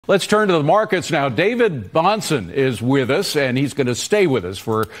Let's turn to the markets now. David Bahnsen is with us, and he's going to stay with us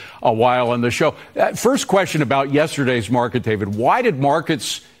for a while on the show. First question about yesterday's market, David. Why did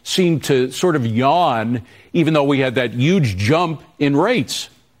markets seem to sort of yawn, even though we had that huge jump in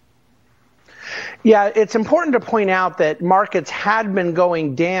rates? Yeah, it's important to point out that markets had been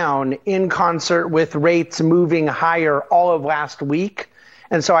going down in concert with rates moving higher all of last week.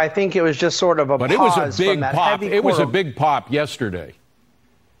 And so I think it was just sort of a pause. But it was a big from that pop. heavy It was a big pop yesterday.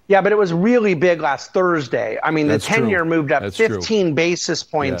 Yeah, but it was really big last Thursday. I mean, the 10-year moved up 15 basis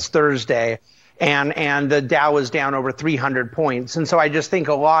points Thursday, and the Dow was down over 300 points. And so I just think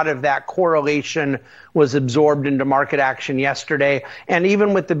a lot of that correlation was absorbed into market action yesterday. And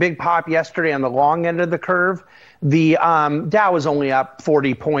even with the big pop yesterday on the long end of the curve, the Dow was only up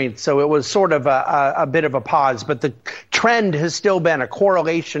 40 points. So it was sort of a bit of a pause. But the trend has still been a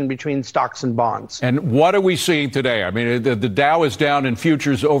correlation between stocks and bonds. And what are we seeing today? I mean, the Dow is down in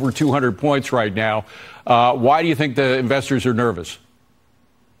futures over 200 points right now. Why do you think the investors are nervous?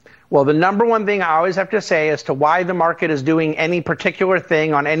 Well, the number one thing I always have to say as to why the market is doing any particular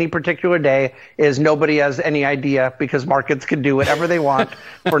thing on any particular day is nobody has any idea, because markets can do whatever they want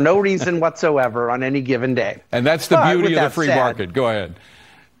for no reason whatsoever on any given day. And that's the beauty of the free market. Go ahead.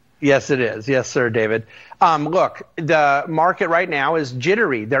 Yes, it is. Yes, sir, David. Look, the market right now is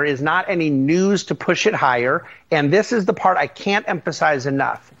jittery. There is not any news to push it higher. And this is the part I can't emphasize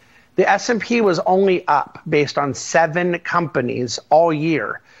enough. The S&P was only up based on 7 companies all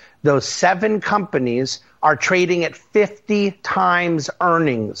year. Those 7 companies are trading at 50 times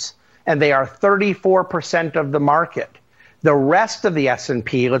earnings, and they are 34% of the market. The rest of the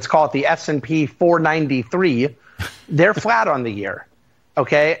S&P, let's call it the S&P 493, they're flat on the year.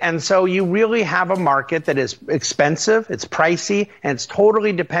 Okay, and so you really have a market that is expensive, it's pricey, and it's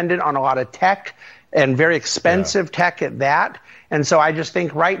totally dependent on a lot of tech and very expensive tech at that. And so I just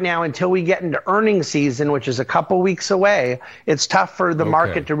think right now, until we get into earnings season, which is a couple weeks away, it's tough for the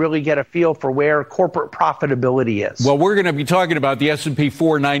market to really get a feel for where corporate profitability is. Well, we're going to be talking about the S&P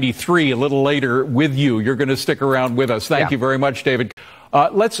 493 a little later with you. You're going to stick around with us. Thank you very much, David.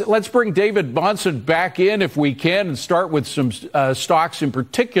 Let's bring David Bahnsen back in if we can and start with some stocks in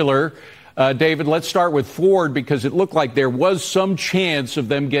particular. David, let's start with Ford, because it looked like there was some chance of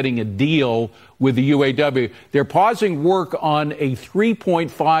them getting a deal with the UAW. They're pausing work on a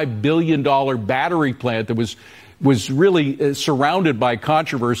 $3.5 billion battery plant that was really surrounded by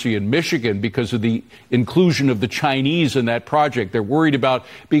controversy in Michigan because of the inclusion of the Chinese in that project. They're worried about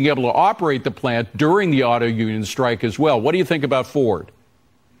being able to operate the plant during the auto union strike as well. What do you think about Ford?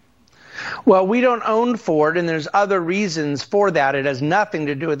 Well, we don't own Ford, and there's other reasons for that. It has nothing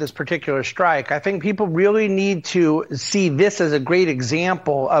to do with this particular strike. I think people really need to see this as a great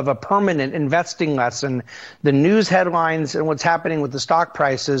example of a permanent investing lesson. The news headlines and what's happening with the stock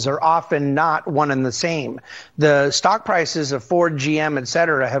prices are often not one and the same. The stock prices of Ford, GM, et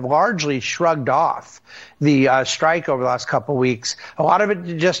cetera, have largely shrugged off the strike over the last couple of weeks. A lot of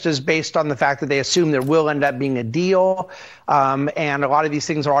it just is based on the fact that they assume there will end up being a deal, and a lot of these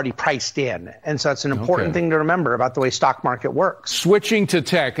things are already priced in. And so that's an important thing to remember about the way stock market works. Switching to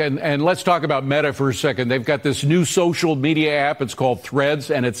tech, and let's talk about Meta for a second. They've got this new social media app. It's called Threads,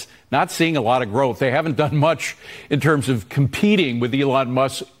 and it's not seeing a lot of growth. They haven't done much in terms of competing with Elon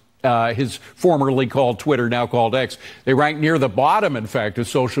Musk. His formerly called Twitter, now called X. They rank near the bottom, in fact, of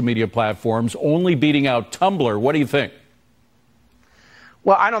social media platforms, only beating out Tumblr. What do you think?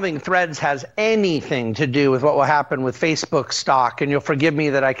 Well, I don't think Threads has anything to do with what will happen with Facebook stock. And you'll forgive me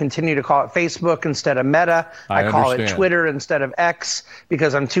that I continue to call it Facebook instead of Meta. I call it Twitter instead of X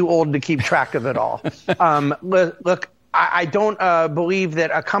because I'm too old to keep track of it all. Look, I don't believe that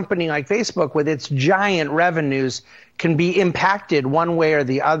a company like Facebook, with its giant revenues, can be impacted one way or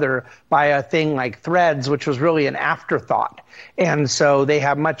the other by a thing like Threads, which was really an afterthought. And so they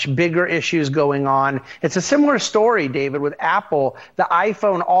have much bigger issues going on. It's a similar story, David, with Apple. The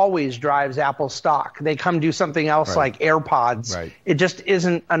iPhone always drives Apple stock. They come do something else like AirPods. It just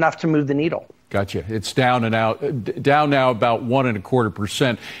isn't enough to move the needle. Gotcha. It's down now about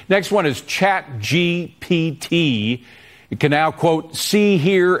 1.25%. Next one is ChatGPT. It can now, quote, see,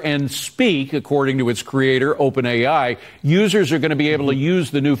 hear, and speak, according to its creator, OpenAI. Users are going to be able to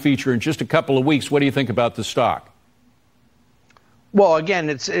use the new feature in just a couple of weeks. What do you think about the stock? Well, again,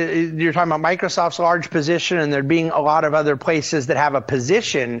 you're talking about Microsoft's large position, and there being a lot of other places that have a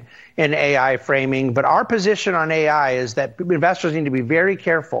position in AI framing. But our position on AI is that investors need to be very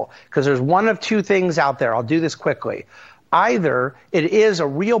careful, because there's one of two things out there. I'll do this quickly. Either it is a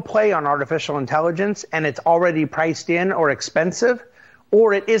real play on artificial intelligence and it's already priced in or expensive,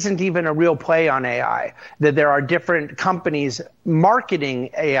 or it isn't even a real play on AI, that there are different companies marketing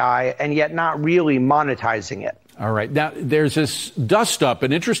AI and yet not really monetizing it. All right. Now, there's this dust-up,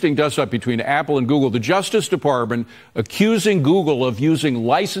 an interesting dust-up between Apple and Google. The Justice Department accusing Google of using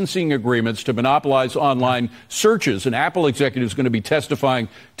licensing agreements to monopolize online searches. An Apple executive is going to be testifying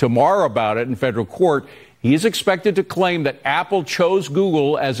tomorrow about it in federal court. He is expected to claim that Apple chose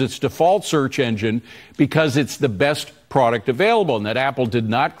Google as its default search engine because it's the best product available, and that Apple did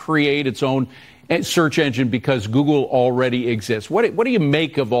not create its own search engine because Google already exists. What do you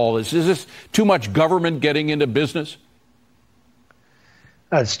make of all this? Is this too much government getting into business?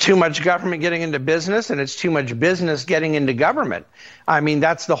 It's too much government getting into business, and it's too much business getting into government. I mean,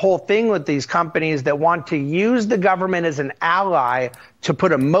 that's the whole thing with these companies that want to use the government as an ally to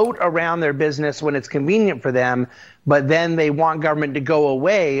put a moat around their business when it's convenient for them, but then they want government to go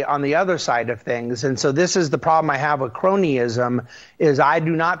away on the other side of things. And so this is the problem I have with cronyism, is I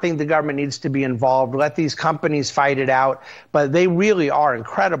do not think the government needs to be involved. Let these companies fight it out. But they really are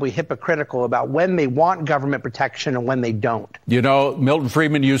incredibly hypocritical about when they want government protection and when they don't. You know, Milton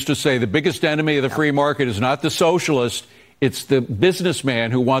Friedman used to say the biggest enemy of the free market is not the socialist, it's the businessman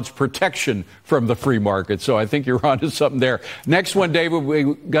who wants protection from the free market. So I think you're onto something there. Next one, David,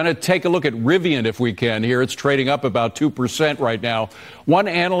 we're going to take a look at Rivian if we can here. It's trading up about 2% right now. One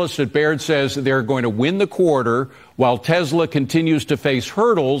analyst at Baird says they're going to win the quarter while Tesla continues to face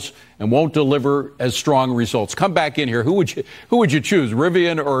hurdles and won't deliver as strong results. Come back in here. Who would you choose,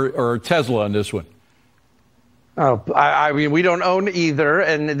 Rivian or Tesla on this one? Oh, I mean, we don't own either,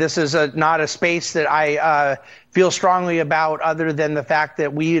 and this is not a space that I feel strongly about, other than the fact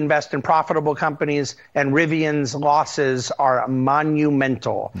that we invest in profitable companies, and Rivian's losses are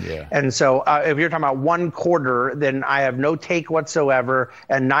monumental. Yeah. And so if you're talking about one quarter, then I have no take whatsoever,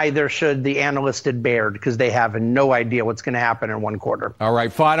 and neither should the analyst at Baird, because they have no idea what's going to happen in one quarter. All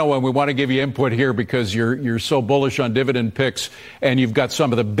right, final one. We want to give you input here because you're so bullish on dividend picks, and you've got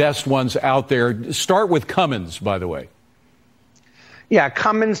some of the best ones out there. Start with Cummins, by the way. Yeah,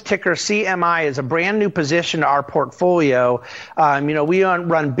 Cummins, ticker CMI, is a brand new position to our portfolio. We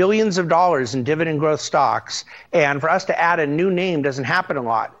run billions of dollars in dividend growth stocks, and for us to add a new name doesn't happen a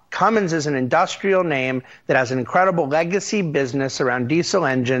lot. Cummins is an industrial name that has an incredible legacy business around diesel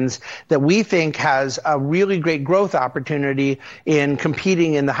engines that we think has a really great growth opportunity in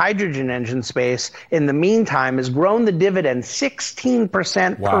competing in the hydrogen engine space. In the meantime, has grown the dividend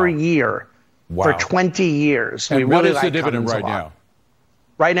 16% per year for 20 years. And what is the dividend right now?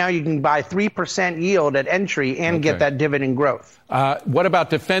 Right now, you can buy 3% yield at entry and get that dividend growth. What about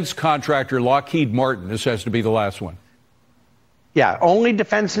defense contractor Lockheed Martin? This has to be the last one. Yeah, only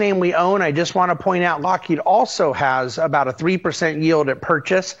defense name we own. I just want to point out Lockheed also has about a 3% yield at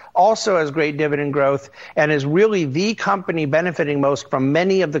purchase, also has great dividend growth, and is really the company benefiting most from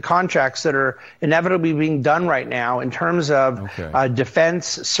many of the contracts that are inevitably being done right now in terms of defense,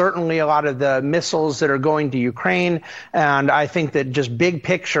 certainly a lot of the missiles that are going to Ukraine. And I think that just big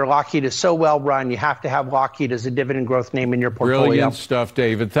picture, Lockheed is so well run, you have to have Lockheed as a dividend growth name in your portfolio. Brilliant stuff,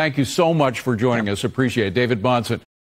 David. Thank you so much for joining us. Appreciate it. David Bahnsen.